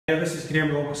This is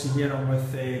Graeme Robertson here. I'm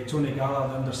with Tony Gallacher,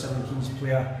 the under-17s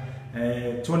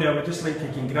player. Tony, I would just like to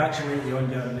congratulate you on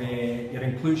your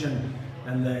inclusion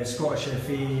in the Scottish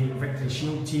FA Victory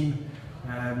Shield team.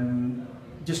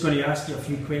 Just going to ask you a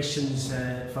few questions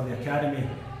for the academy.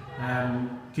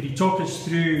 Could you talk us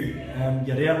through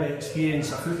your early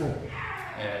experience of football?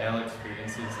 Early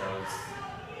experiences, I was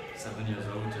 7 years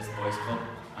old, just boys club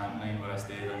at 9 where I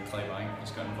stayed in Clydebank.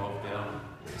 Just got involved there,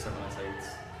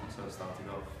 7-a-sides, that's how I started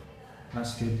off.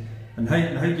 That's good. And how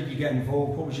did you get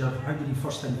involved? How did you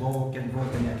first get involved in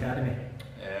the academy?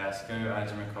 A scout,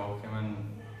 Andrew McCall, came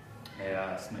in,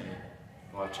 asked me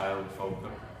to trial with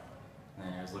Falkirk.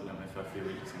 And he was looking at me for a few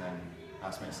weeks and then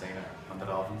asked me to sign it under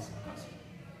Alvin's.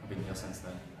 I've been here since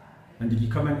then. And did you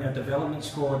come into a development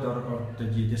squad or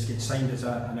did you just get signed as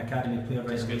an academy player?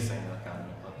 Just get signed as an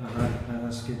academy player.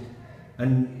 That's good.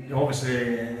 And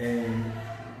obviously,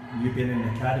 you being in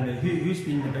the academy, who's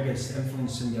been the biggest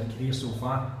influence in your career so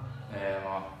far?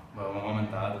 Well, my mum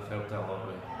and dad have helped out a lot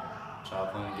with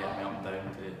travelling and getting me up and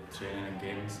down to training and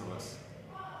games, so it's,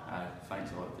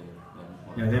 thanks a lot to them.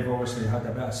 Yeah, they've obviously had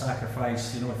a bit of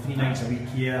sacrifice, 3 nights a week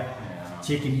here,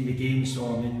 taking you to games,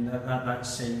 so I mean,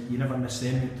 that's you never miss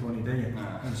them, Tony, do you?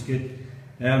 That's good.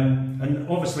 And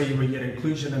obviously with your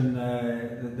inclusion in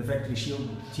the Victory Shield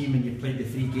team and you played the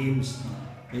 3 games,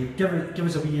 give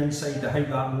us a wee insight to how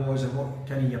that was and what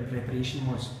kind of your preparation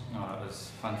was. No, it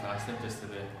was fantastic just to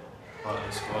be part of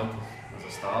the squad as a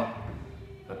start,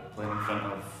 but playing in front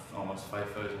of almost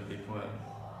 5,000 people at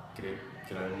great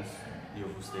grounds, the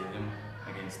Oval Stadium,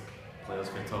 against players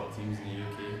for top teams in the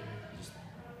UK, you just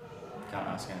can't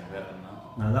ask any better than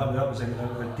that. No, that was a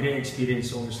great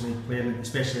experience, obviously, playing,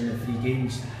 especially in the 3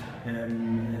 games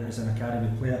as an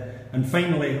academy player. And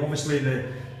finally, obviously,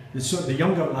 the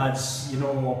younger lads,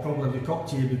 will probably look up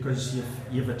to you because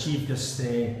you've achieved this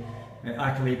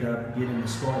accolade of being in the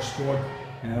Scottish squad.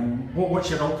 What's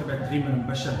your ultimate dream and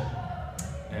ambition?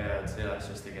 I'd say that's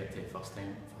just to get to first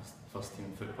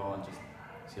team football and just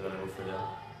see where I go for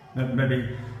there.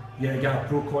 Maybe get a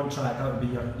pro contract, that would be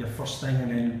your first thing,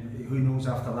 and then who knows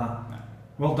after that. Yeah.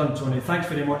 Well done, Tony. Thanks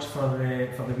very much for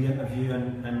the wee interview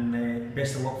and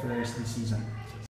best of luck for the rest of the season.